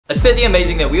It's pretty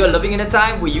amazing that we are living in a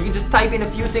time where you can just type in a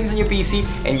few things on your PC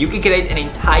and you can create an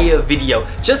entire video.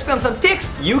 Just from some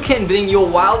text, you can bring your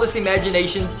wildest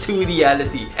imaginations to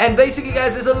reality. And basically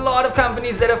guys, there's a lot of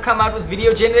companies that have come out with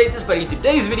video generators, but in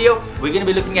today's video, we're going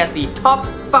to be looking at the top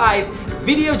 5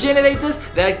 video generators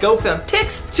that go from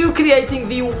text to creating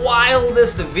the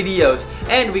wildest videos.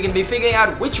 And we're going to be figuring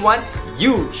out which one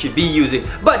you should be using.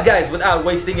 But guys, without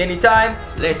wasting any time,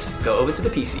 let's go over to the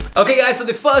PC. Okay guys, so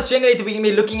the first generator we're going to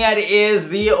be looking at is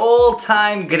the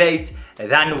all-time great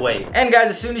Runway. And guys,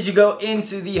 as soon as you go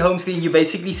into the home screen, you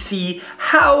basically see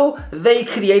how they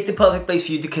create the perfect place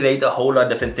for you to create a whole lot of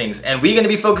different things. And we're going to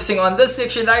be focusing on this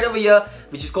section right over here,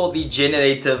 which is called the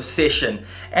generative session.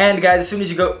 And guys, as soon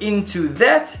as you go into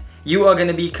that, you are going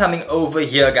to be coming over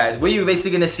here guys, where you're basically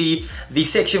going to see the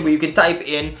section where you can type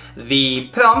in the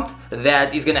prompt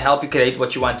that is going to help you create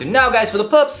what you want to. Now guys, for the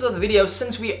purposes of the video,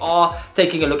 since we are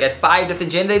taking a look at 5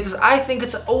 different generators, I think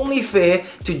it's only fair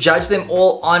to judge them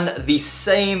all on the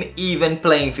same even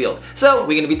playing field. So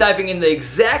we're going to be typing in the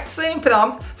exact same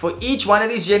prompt for each one of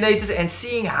these generators and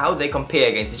seeing how they compare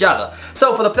against each other.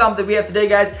 So for the prompt that we have today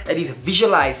guys, it is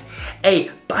visualize a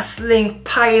bustling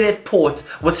pirate port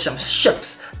with some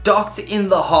ships docked in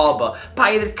the harbor,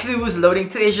 pirate crews loading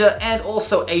treasure, and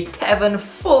also a tavern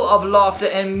full of laughter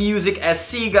and music as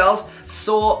seagulls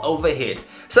soar overhead.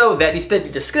 So that is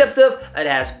pretty descriptive. It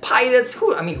has pirates,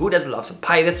 who doesn't love some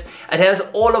pirates? It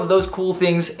has all of those cool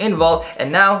things involved.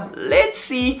 And now let's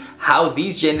see how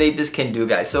these generators can do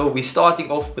guys. So we're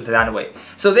starting off with Runway.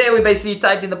 So there we basically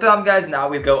typed in the prompt guys. Now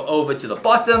we go over to the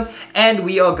bottom and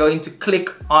we are going to click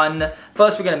on,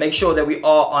 first we're going to make sure that we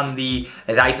are on the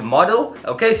right model.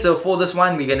 Okay, so for this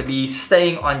one we're going to be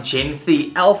staying on Gen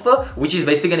 3 Alpha, which is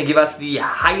basically going to give us the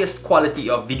highest quality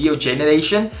of video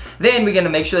generation. Then we're going to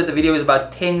make sure that the video is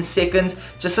about 10 seconds,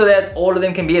 just so that all of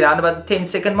them can be around about the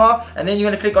 10-second mark. And then you're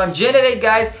going to click on generate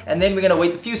guys, and then we're going to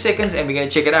wait a few seconds and we're going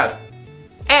to check it out.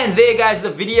 And there guys, the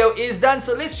video is done.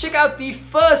 So let's check out the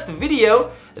first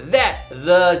video that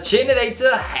the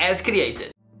generator has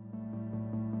created.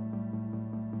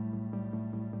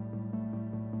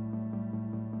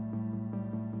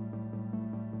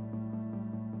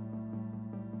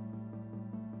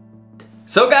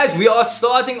 So guys, we are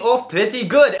starting off pretty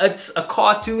good. It's a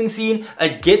cartoon scene.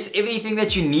 It gets everything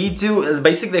that you need to.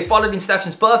 Basically, they followed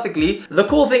instructions perfectly. The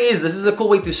cool thing is, this is a cool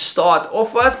way to start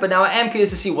off for us, but now I am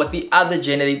curious to see what the other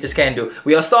generators can do.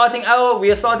 We are starting out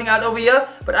over here,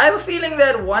 but I have a feeling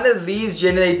that one of these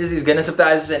generators is gonna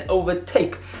surprise us and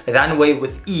overtake Runway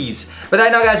with ease. But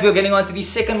right now guys, we are getting on to the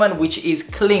second one, which is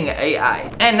Kling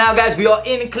AI. And now guys, we are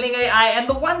in Kling AI, and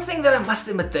the one thing that I must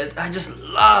admit that I just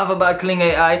love about Kling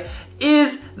AI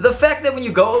is the fact that when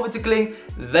you go over to Kling,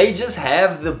 they just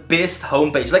have the best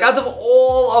homepage. Like out of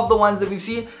all of the ones that we've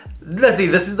seen, literally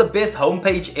this is the best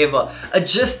homepage ever. It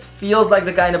just feels like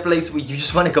the kind of place where you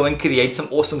just want to go and create some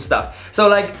awesome stuff. So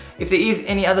like, if there is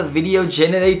any other video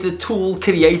generator tool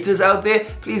creators out there,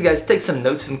 please guys take some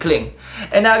notes from Kling.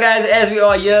 And now guys, as we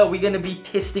are here, we're going to be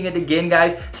testing it again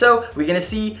guys. So we're going to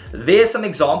see there's some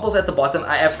examples at the bottom.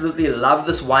 I absolutely love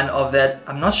this one of that.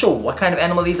 I'm not sure what kind of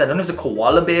animal it is. I don't know if it's a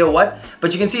koala bear or what,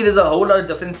 but you can see there's a whole lot of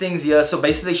different things here. So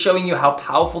basically showing you how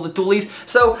powerful the tool is.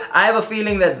 So I have a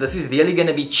feeling that this is really going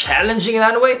to be challenging in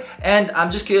that way, and I'm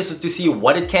just curious to see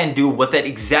what it can do with that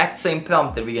exact same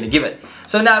prompt that we're going to give it.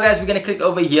 So now guys, we're going to click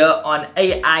over here on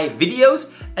AI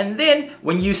videos, and then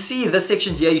when you see this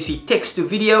section here, you see text to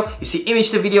video, you see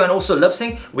image to video, and also lip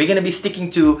sync. We're going to be sticking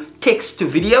to text to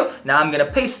video. Now I'm going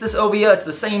to paste this over here. It's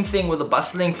the same thing with the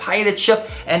bustling pirate ship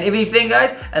and everything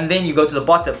guys, and then you go to the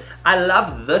bottom. I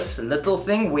love this little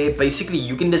thing where basically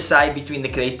you can decide between the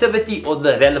creativity or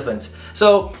the relevance.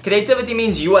 So creativity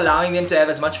means you allowing them to have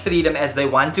as much freedom as they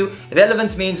want to.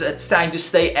 Relevance means it's trying to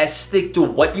stay as strict to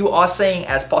what you are saying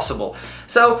as possible.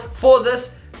 So for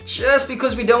this, just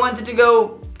because we don't want it to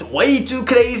go way too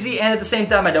crazy, and at the same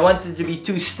time I don't want it to be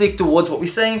too strict towards what we're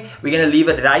saying, we're going to leave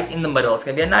it right in the middle. It's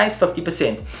going to be a nice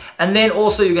 50%. And then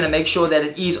also you're going to make sure that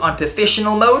it is on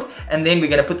professional mode, and then we're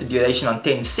going to put the duration on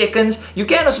 10 seconds. You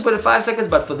can also put it 5 seconds,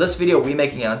 but for this video we're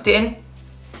making it on 10.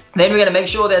 Then we're going to make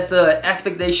sure that the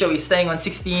aspect ratio is staying on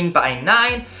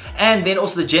 16:9, and then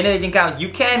also the generating count. You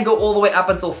can go all the way up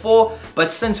until 4,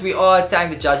 but since we are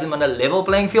trying to judge them on a level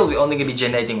playing field, we're only going to be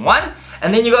generating 1.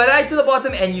 And then you go right to the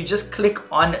bottom and you just click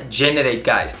on generate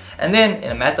guys. And then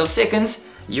in a matter of seconds,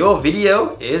 your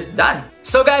video is done.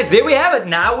 So guys, there we have it.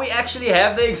 Now we actually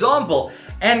have the example.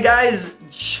 And guys,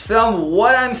 from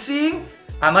what I'm seeing,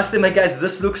 I must admit guys,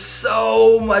 this looks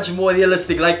so much more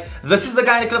realistic. Like, this is the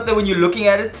kind of clip that when you're looking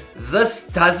at it, this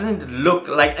doesn't look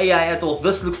like AI at all.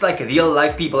 This looks like real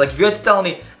life people. Like, if you were to tell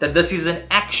me that this is an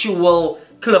actual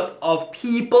clip of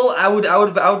people, I would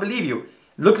believe you.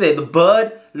 Look there, the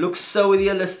bird looks so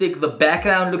realistic, the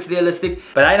background looks realistic.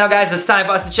 But right now guys, it's time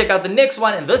for us to check out the next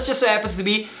one, and this just so happens to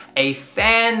be a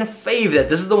fan favorite.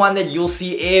 This is the one that you'll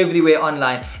see everywhere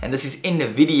online, and this is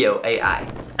Invideo AI.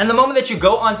 And the moment that you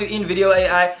go onto Invideo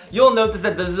AI, you'll notice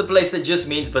that this is a place that just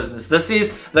means business. This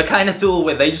is the kind of tool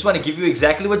where they just want to give you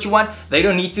exactly what you want. They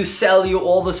don't need to sell you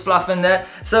all this fluff and that.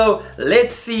 So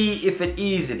let's see if it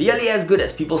is really as good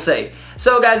as people say.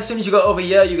 So guys, as soon as you go over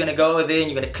here, you're gonna go over there and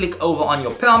you're gonna click over on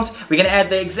your prompts. We're gonna add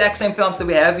the exact same prompts that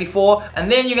we have before,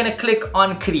 and then you're gonna click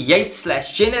on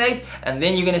create/generate, and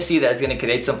then you're gonna see that it's gonna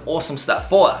create some awesome stuff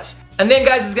for us. And then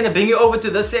guys, it's gonna bring you over to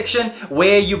this section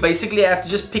where you basically have to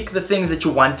just pick the things that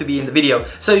you want to be in the video.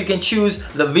 So you can choose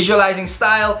the visualizing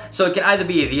style, so it can either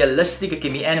be realistic, it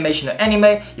can be animation or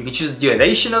anime. You can choose the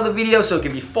duration of the video, so it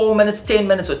can be 4 minutes, 10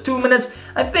 minutes or 2 minutes.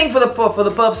 I think for the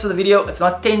purpose of the video, it's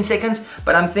not 10 seconds,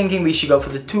 but I'm thinking we should go for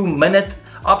the 2-minute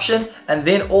option. And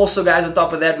then also guys, on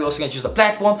top of that, we're also gonna choose the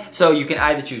platform, so you can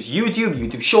either choose YouTube,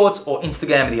 YouTube Shorts or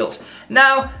Instagram Reels.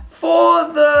 Now, for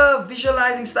the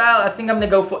visualizing style, I think I'm gonna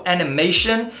go for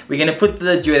animation. We're gonna put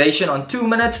the duration on 2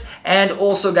 minutes, and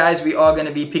also guys, we are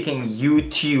gonna be picking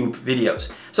YouTube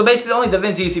videos. So basically the only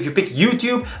difference is if you pick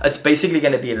YouTube, it's basically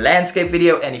gonna be a landscape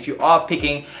video, and if you are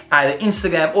picking either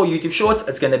Instagram or YouTube Shorts,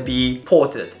 it's gonna be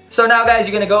portrait. So now guys,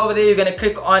 you're gonna go over there, you're gonna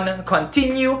click on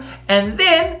continue, and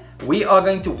then we are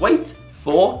going to wait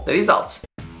for the results.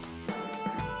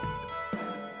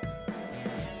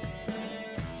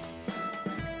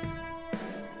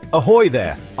 Ahoy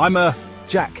there, I'm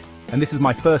Jack, and this is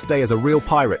my first day as a real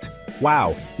pirate.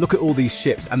 Wow, look at all these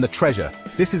ships and the treasure.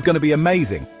 This is going to be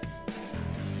amazing.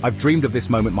 I've dreamed of this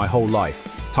moment my whole life.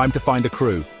 Time to find a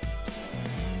crew.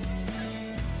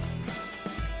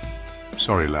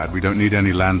 Sorry lad, we don't need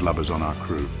any landlubbers on our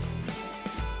crew.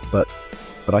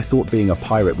 But I thought being a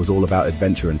pirate was all about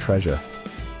adventure and treasure.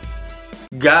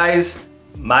 Guys,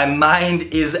 my mind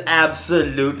is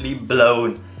absolutely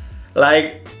blown.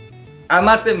 Like, I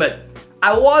must admit,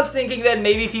 I was thinking that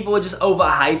maybe people were just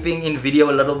overhyping Invideo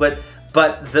a little bit,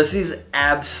 but this is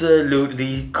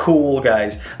absolutely cool,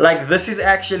 guys. Like, this is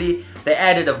actually, they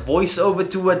added a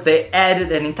voiceover to it, they added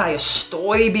an entire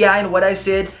story behind what I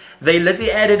said. They literally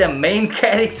added a main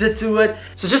character to it.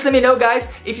 So just let me know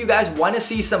guys, if you guys want to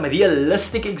see some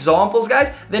realistic examples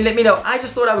guys, then let me know. I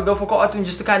just thought I would go for cartoon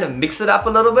just to kind of mix it up a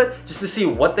little bit, just to see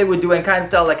what they would do and kind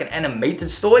of tell like an animated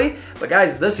story. But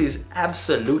guys, this is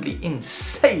absolutely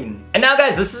insane. And now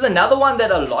guys, this is another one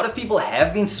that a lot of people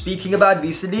have been speaking about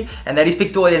recently, and that is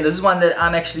Pictory, and this is one that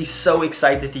I'm actually so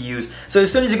excited to use. So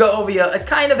as soon as you go over here, it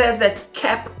kind of has that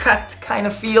CapCut kind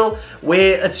of feel,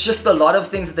 where it's just a lot of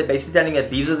things that they're basically telling you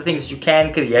that these are the things that you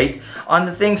can create on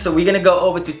the thing. So we're gonna go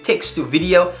over to text to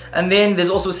video, and then there's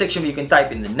also a section where you can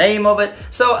type in the name of it.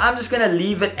 So I'm just gonna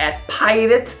leave it at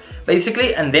pirate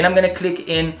basically, and then I'm gonna click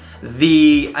in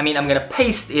I'm gonna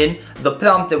paste in the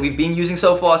prompt that we've been using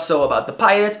so far, so about the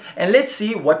pirates, and let's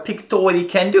see what Pictory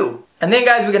can do. And then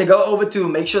guys, we're gonna go over to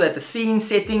make sure that the scene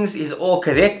settings is all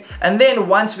correct, and then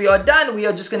once we are done, we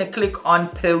are just gonna click on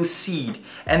proceed,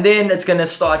 and then it's gonna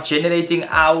start generating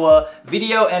our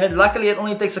video. And luckily it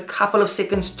only takes a couple of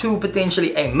seconds to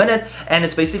potentially a minute, and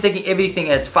it's basically taking everything,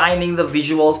 it's finding the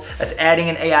visuals, it's adding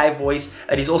an AI voice,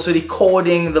 it is also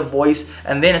recording the voice,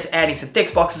 and then it's adding some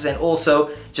text boxes and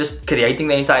also just creating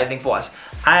the entire thing for us.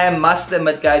 I must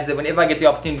admit guys that whenever I get the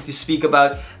opportunity to speak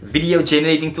about video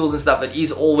generating tools and stuff, it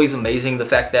is always amazing the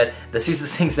fact that this is the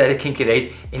things that it can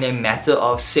create in a matter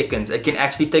of seconds. It can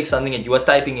actually take something that you are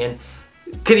typing in,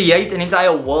 create an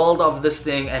entire world of this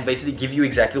thing, and basically give you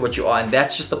exactly what you are. And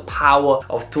that's just the power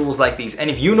of tools like these. And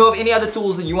if you know of any other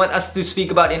tools that you want us to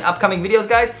speak about in upcoming videos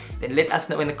guys, then let us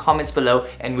know in the comments below,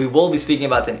 and we will be speaking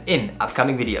about them in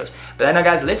upcoming videos. But right now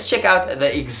guys, let's check out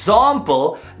the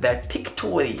example that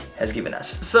Pictory has given us.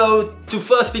 So to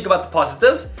first speak about the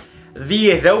positives,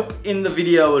 the rope in the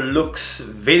video looks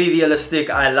very realistic.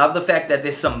 I love the fact that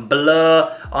there's some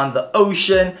blur on the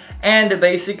ocean, and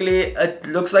basically it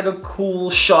looks like a cool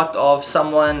shot of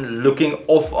someone looking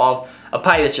off of a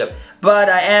pirate ship. But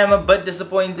I am a bit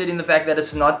disappointed in the fact that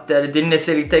it didn't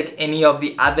necessarily take any of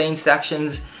the other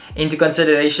instructions into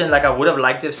consideration. Like, I would have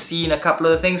liked to have seen a couple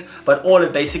of the things, but all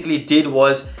it basically did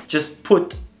was just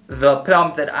put the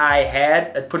prompt that I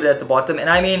had, it put it at the bottom. And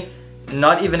I mean,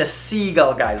 not even a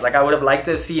seagull guys. Like, I would have liked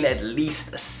to have seen at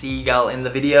least a seagull in the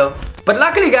video. But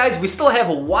luckily guys, we still have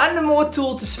one more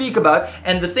tool to speak about,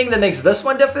 and the thing that makes this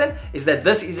one different is that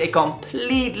this is a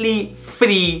completely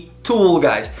free tool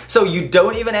guys. So you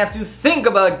don't even have to think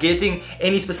about getting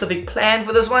any specific plan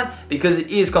for this one, because it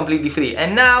is completely free.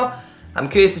 And now I'm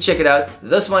curious to check it out.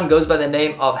 This one goes by the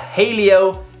name of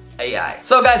Hailuo AI.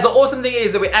 So guys, the awesome thing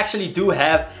is that we actually do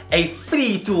have a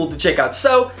free tool to check out.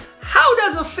 So how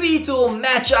does a free tool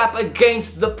match up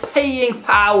against the paying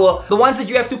power, the ones that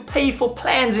you have to pay for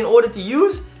plans in order to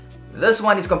use? This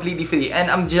one is completely free, and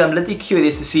I'm literally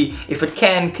curious to see if it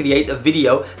can create a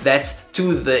video that's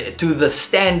to the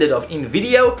standard of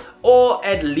Invideo, or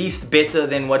at least better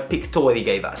than what Pictory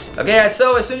gave us. Okay,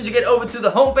 so as soon as you get over to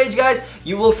the homepage, guys,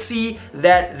 you will see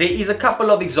that there is a couple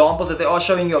of examples that they are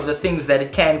showing you of the things that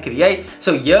it can create.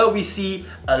 So here we see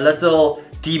a little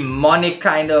demonic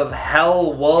kind of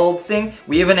hell world thing.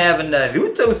 We even have a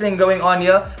Naruto thing going on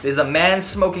here. There's a man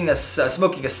smoking a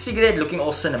cigarette, looking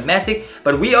all cinematic.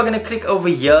 But we are going to click over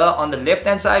here on the left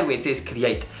hand side where it says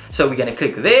create. So we're going to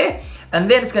click there,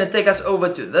 and then it's going to take us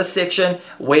over to this section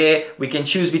where we can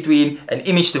choose between an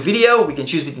image to video, we can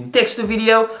choose between text to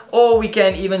video, or we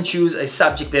can even choose a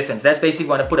subject reference. That's basically if you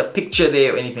want to put a picture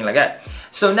there or anything like that.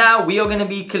 So now we are going to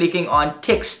be clicking on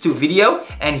text to video,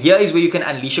 and here is where you can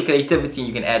unleash your creativity and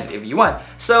you can add whatever you want.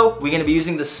 So we're going to be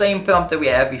using the same prompt that we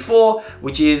have before,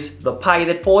 which is the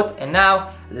pirate port, and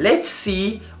now let's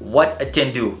see what it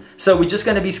can do. So we're just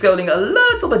going to be scrolling a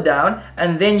little bit down,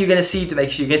 and then you're going to see, to make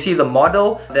sure you can see the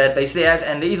model that basically has,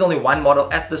 and there is only one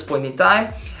model at this point in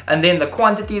time, and then the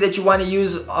quantity that you want to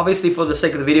use. Obviously for the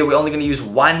sake of the video, we're only going to use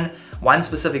one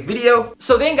specific video.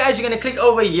 So then guys, you're going to click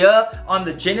over here on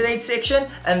the generate section,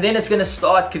 and then it's going to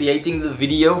start creating the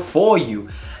video for you.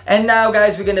 And now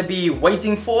guys, we're going to be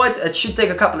waiting for it. It should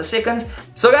take a couple of seconds.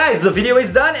 So guys, the video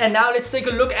is done, and now let's take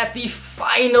a look at the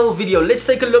final video. Let's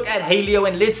take a look at Hailuo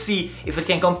and let's see if it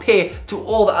can compare to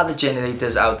all the other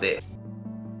generators out there.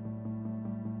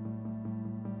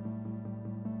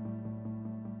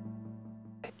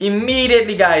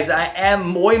 Immediately guys, I am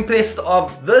more impressed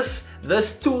of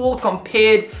this tool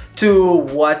compared to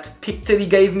what Pictory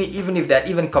gave me, even if that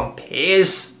even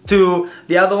compares to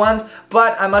the other ones.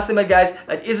 But I must admit guys,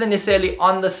 it isn't necessarily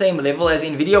on the same level as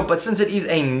Invideo, but since it is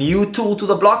a new tool to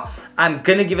the block, I'm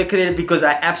gonna give it credit because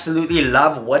I absolutely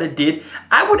love what it did.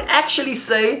 I would actually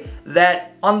say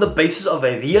that on the basis of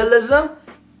a realism,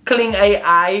 Kling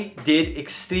AI did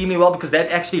extremely well, because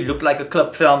that actually looked like a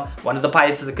clip from one of the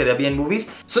Pirates of the Caribbean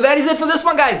movies. So that is it for this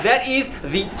one guys. That is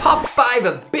the top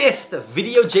 5 best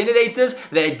video generators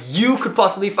that you could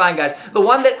possibly find guys. The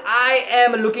one that I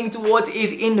am looking towards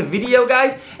is Invideo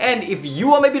guys, and if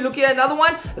you are maybe looking at another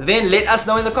one, then let us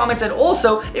know in the comments. And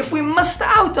also if we missed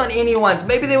out on any ones,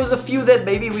 maybe there was a few that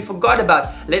maybe we forgot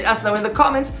about, let us know in the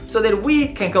comments so that we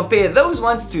can compare those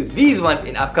ones to these ones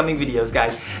in upcoming videos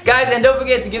guys. And don't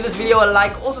forget to give this video a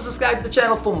like, also subscribe to the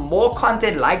channel for more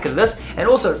content like this, and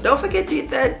also don't forget to hit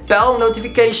that bell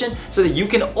notification so that you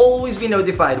can always be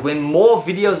notified when more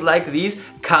videos like these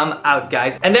come out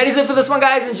guys. And that is it for this one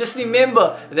guys, and just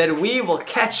remember that we will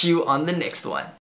catch you on the next one.